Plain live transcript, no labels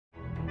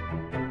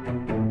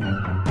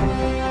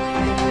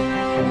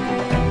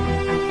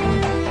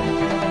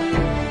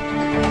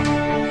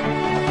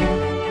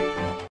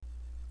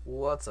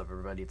What's up,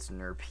 everybody? It's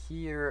Nerp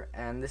here,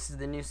 and this is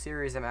the new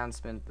series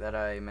announcement that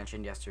I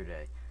mentioned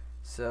yesterday.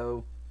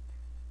 So,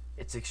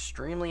 it's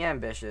extremely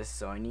ambitious,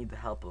 so I need the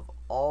help of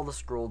all the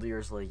scroll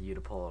deers like you to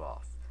pull it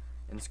off.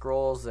 In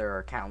Scrolls, there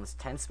are countless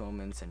tense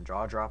moments and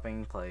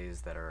jaw-dropping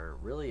plays that are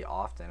really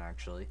often,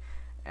 actually,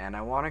 and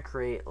I want to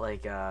create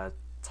like a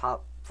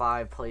top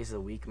 5 plays of the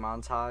week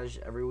montage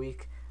every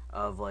week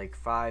of like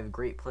 5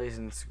 great plays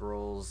in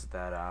Scrolls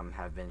that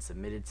have been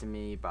submitted to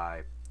me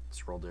by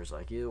scrollers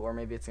like you, or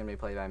maybe it's gonna be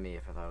played by me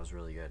if I thought it was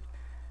really good.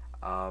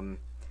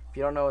 If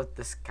you don't know what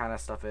this kind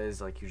of stuff is,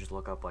 like, you just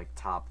look up like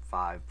top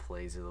 5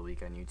 plays of the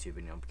week on YouTube,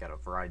 and you'll get a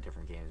variety of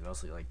different games,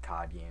 mostly like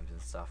COD games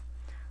and stuff.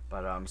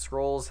 But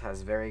Scrolls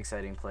has very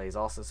exciting plays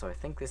also, so I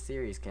think this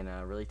series can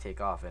really take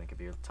off, and it could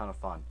be a ton of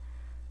fun.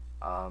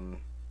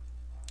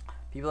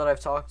 People that I've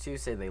talked to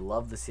say they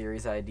love the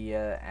series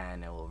idea,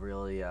 and it will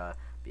really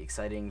be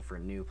exciting for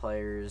new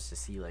players to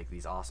see like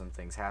these awesome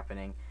things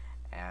happening,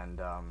 and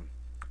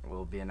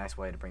will be a nice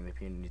way to bring the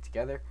community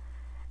together.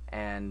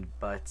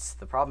 But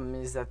the problem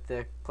is that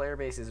the player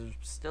base is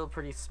still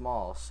pretty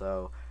small,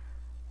 so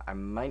I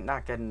might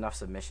not get enough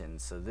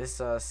submissions. So this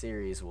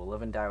series will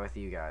live and die with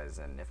you guys,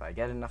 and if I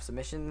get enough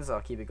submissions, I'll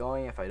keep it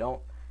going. If I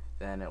don't,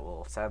 then it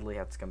will sadly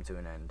have to come to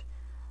an end.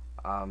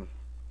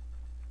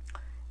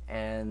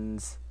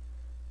 And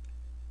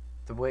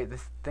the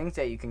things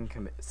that you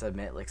can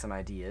submit, like some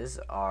ideas,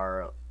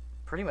 are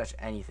pretty much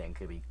anything.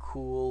 Could be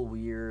cool,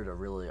 weird, a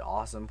really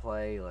awesome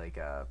play, like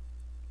a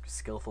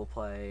skillful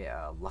play,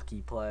 a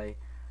lucky play.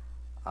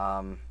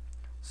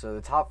 So the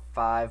top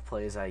 5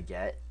 plays I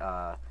get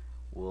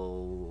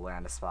will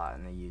land a spot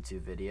in the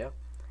YouTube video,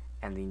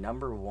 and the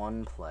number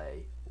 1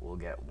 play will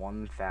get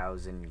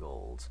 1,000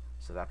 gold.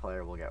 So that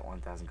player will get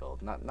 1,000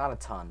 gold. Not a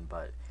ton,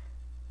 but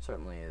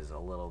certainly is a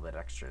little bit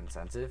extra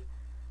incentive.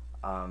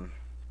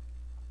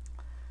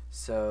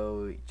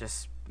 So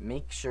just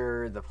make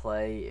sure the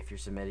play, if you're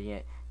submitting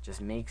it, just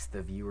makes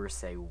the viewer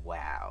say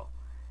wow.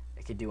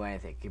 It could do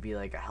anything. It could be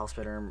like a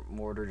Hellsplitter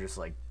Mortar just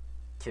like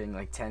killing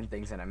like 10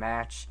 things in a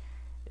match.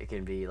 It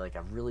can be like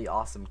a really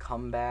awesome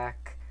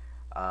comeback,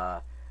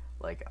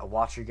 like a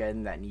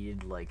Watergeddon that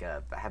needed like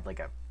had like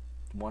a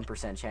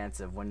 1% chance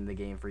of winning the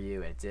game for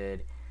you, and it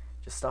did.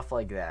 Just stuff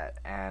like that.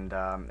 And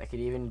it could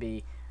even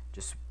be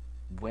just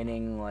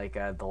winning like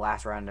the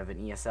last round of an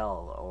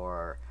ESL,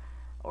 or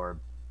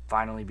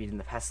finally beating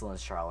the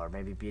Pestilence Trial, or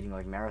maybe beating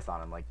like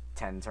Marathon in like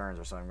 10 turns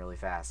or something really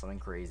fast, something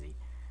crazy.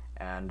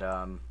 And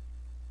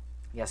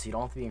yeah, so you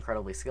don't have to be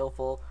incredibly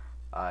skillful.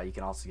 You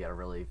can also get a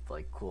really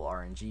like cool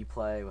RNG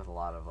play with a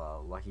lot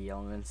of lucky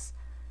elements.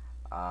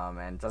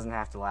 And it doesn't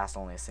have to last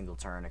only a single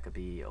turn. It could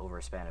be over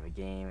a span of a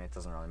game. It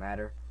doesn't really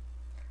matter.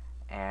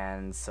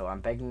 And so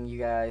I'm begging you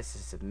guys to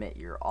submit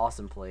your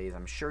awesome plays.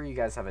 I'm sure you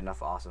guys have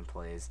enough awesome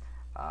plays.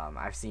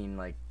 I've seen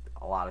like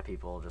a lot of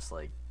people just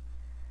like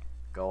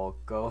go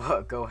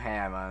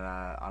ham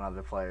on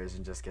other players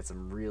and just get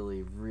some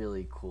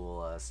really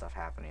cool stuff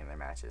happening in their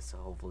matches. So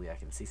hopefully I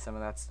can see some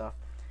of that stuff,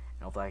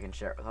 and hopefully I can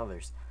share it with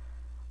others.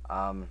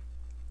 So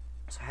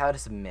how to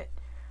submit?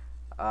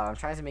 I'm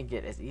trying to make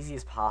it as easy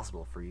as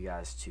possible for you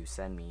guys to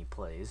send me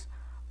plays.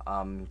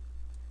 You'll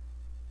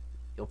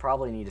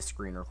probably need a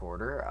screen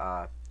recorder.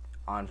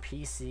 On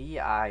PC,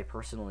 I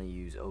personally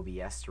use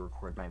OBS to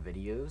record my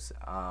videos.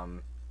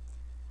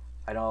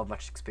 I don't have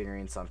much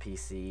experience on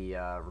PC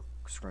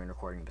screen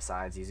recording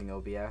besides using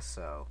OBS,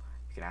 so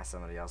you can ask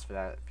somebody else for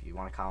that. If you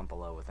want to comment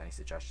below with any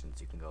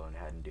suggestions, you can go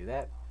ahead and do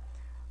that.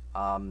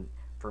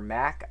 For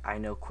Mac, I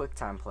know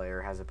QuickTime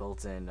Player has a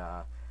built-in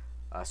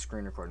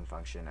screen recording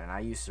function, and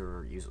I used to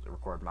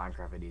record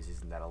Minecraft videos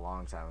using that a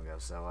long time ago,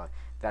 so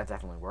that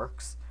definitely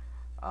works.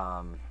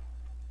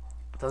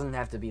 It doesn't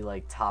have to be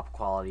like top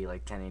quality,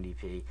 like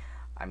 1080p.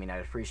 I mean,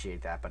 I'd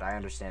appreciate that, but I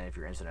understand if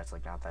your internet's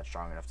like not that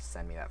strong enough to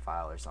send me that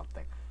file or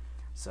something.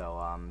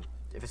 So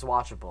if it's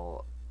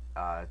watchable,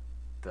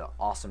 the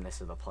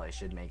awesomeness of the play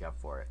should make up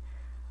for it.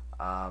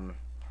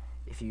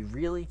 If you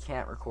really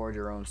can't record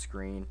your own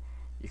screen,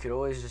 you could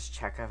always just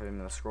check up in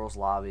the Scrolls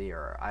lobby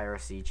or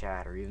IRC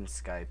chat or even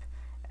Skype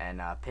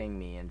and ping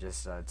me and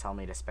just tell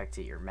me to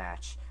spectate your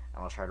match,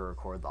 and I'll try to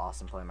record the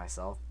awesome play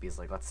myself. Because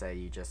like, let's say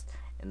you just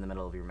in the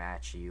middle of your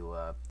match you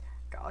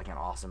got like an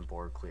awesome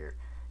board clear,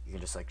 you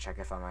can just like check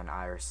if I'm on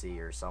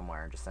IRC or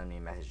somewhere and just send me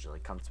a message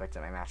like, come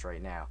spectate my match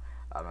right now.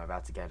 I'm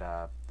about to get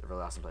a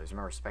really awesome plays.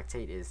 Remember,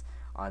 spectate is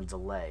on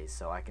delay,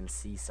 so I can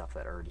see stuff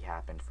that already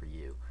happened for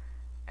you.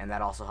 And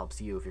that also helps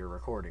you if you're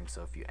recording,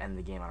 so if you end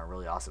the game on a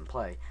really awesome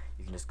play,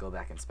 you can just go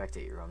back and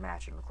spectate your own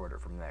match and record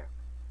it from there.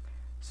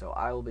 So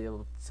I will be able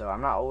to, so I'm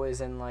not always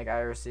in like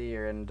IRC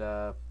or and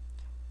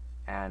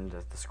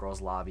the Scrolls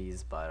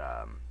lobbies, but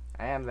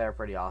I am there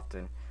pretty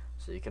often,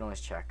 so you can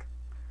always check,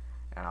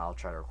 and I'll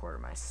try to record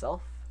it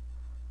myself.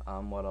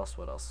 What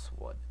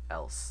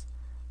else?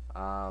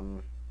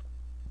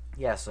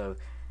 Yeah, so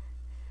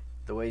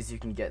the ways you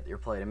can get your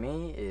play to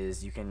me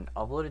is you can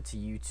upload it to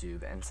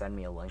YouTube and send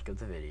me a link of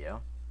the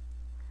video.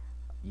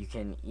 You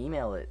can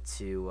email it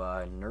to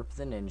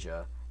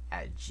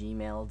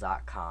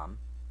nerptheninja@gmail.com.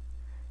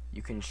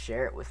 You can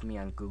share it with me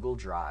on Google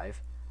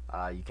Drive.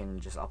 You can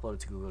just upload it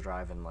to Google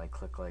Drive and like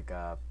click like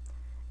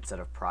instead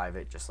of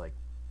private, just like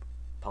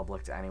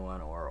public to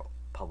anyone, or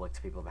public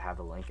to people that have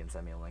the link and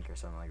send me a link or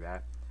something like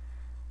that.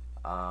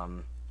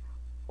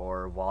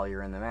 Or while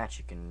you're in the match,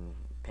 you can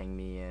ping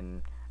me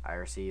in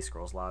IRC,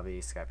 Scrolls Lobby,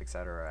 Skype,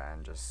 etc.,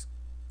 and just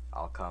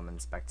I'll come and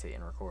spectate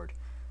and record.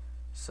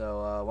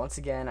 So once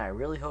again, I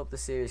really hope the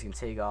series can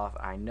take off.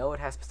 I know it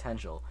has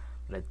potential,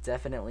 but it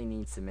definitely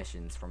needs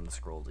submissions from the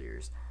Scroll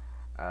Ears.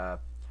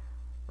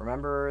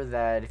 Remember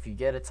that if you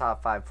get a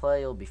top 5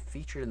 play, you'll be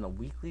featured in the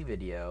weekly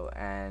video,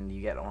 and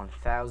you get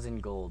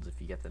 1,000 golds if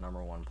you get the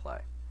 #1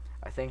 play.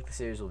 I think the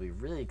series will be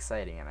really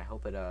exciting, and I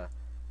hope it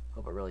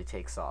really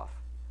takes off.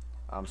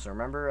 So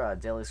remember,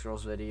 Daily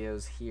Scrolls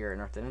videos here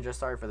in Earth Ninja.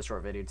 Sorry for the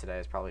short video today.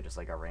 It's probably just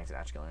like a ranked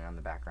match going on in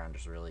the background,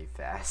 just really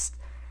fast.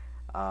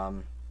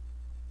 And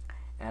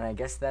I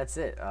guess that's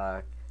it.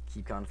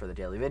 Keep going for the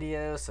daily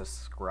videos.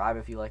 Subscribe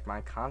if you like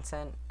my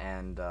content,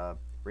 and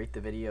rate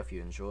the video if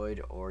you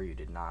enjoyed or you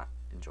did not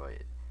enjoy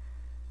it.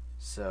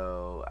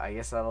 So I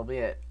guess that'll be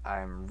it.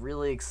 I'm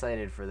really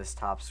excited for this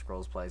Top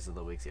Scrolls Plays of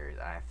the Week series,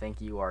 and I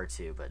think you are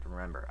too. But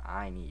remember,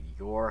 I need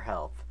your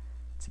help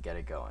to get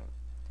it going.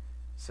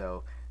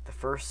 So the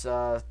first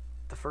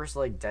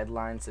like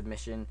deadline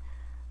submission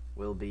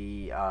will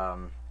be I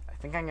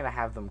think I'm gonna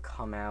have them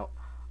come out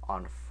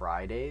on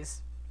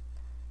Fridays.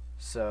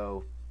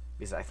 So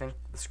because I think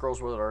the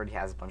Scrolls World already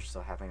has a bunch of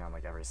stuff happening on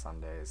like every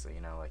Sunday, so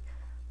you know, like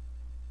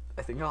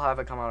I think I'll have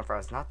it come out on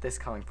Fridays. Not this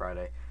coming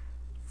Friday.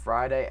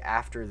 Friday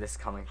after this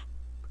coming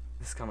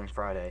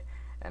Friday,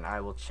 and I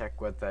will check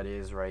what that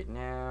is right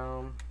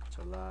now.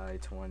 July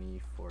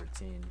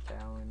 2014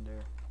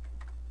 calendar.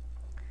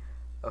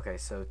 Okay,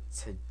 so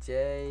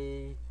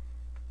today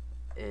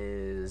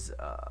is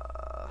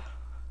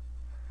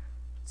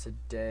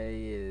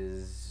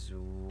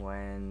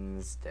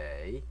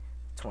Wednesday,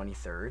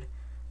 23rd.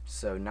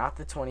 So not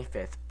the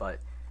 25th, but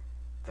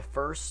the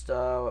first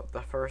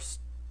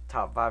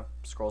top 5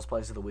 Scrolls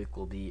Plays of the Week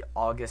will be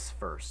August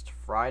 1st,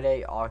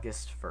 Friday,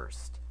 August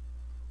 1st.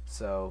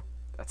 So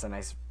that's a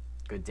nice,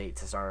 good date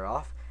to start it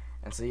off.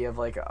 And so you have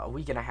like a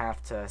week and a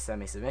half to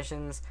send me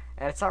submissions,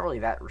 and it's not really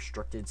that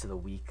restricted to the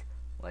week.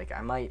 Like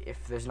I might,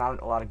 if there's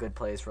not a lot of good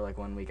plays for like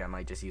 1 week, I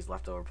might just use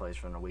leftover plays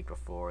from the week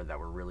before that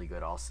were really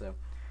good also.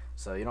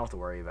 So you don't have to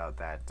worry about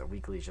that. The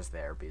weekly is just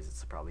there because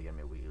it's probably going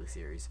to be a weekly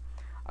series.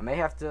 I may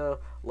have to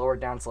lower it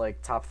down to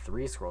like top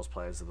 3 Scrolls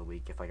Plays of the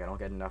Week if like I don't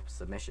get enough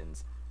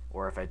submissions.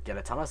 Or if I get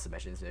a ton of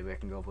submissions, maybe I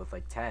can go up with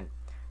like 10.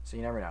 So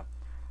you never know.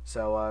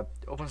 So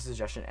open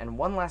suggestion. And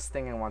one last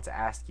thing I want to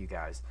ask you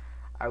guys.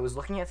 I was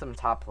looking at some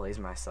top plays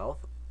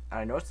myself, and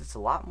I noticed it's a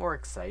lot more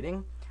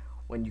exciting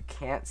when you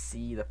can't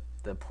see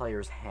the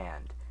player's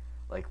hand,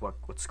 like what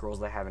scrolls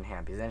they have in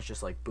hand, because then it's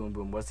just like boom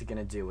boom, what's he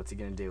gonna do,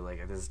 like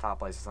if there's a top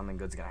play, so something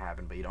good's gonna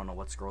happen, but you don't know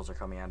what scrolls are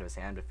coming out of his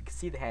hand. But if you can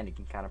see the hand, you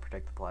can kind of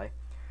predict the play.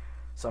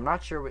 So I'm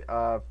not sure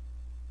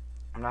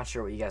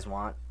what you guys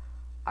want.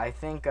 I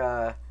think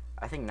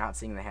not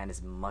seeing the hand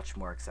is much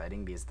more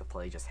exciting because the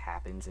play just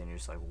happens and you're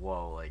just like,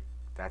 whoa, like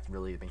that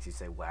really makes you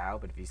say wow.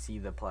 But if you see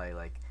the play,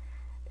 like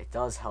it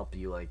does help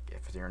you, like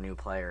if you're a new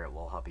player, it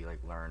will help you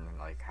like learn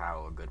like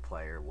how a good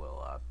player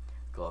will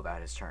go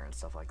about his turn and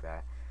stuff like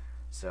that.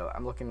 So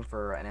I'm looking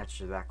for an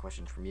answer to that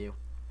question from you,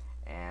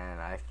 and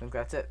I think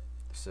that's it.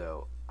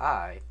 So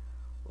I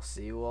will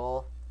see you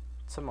all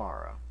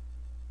tomorrow.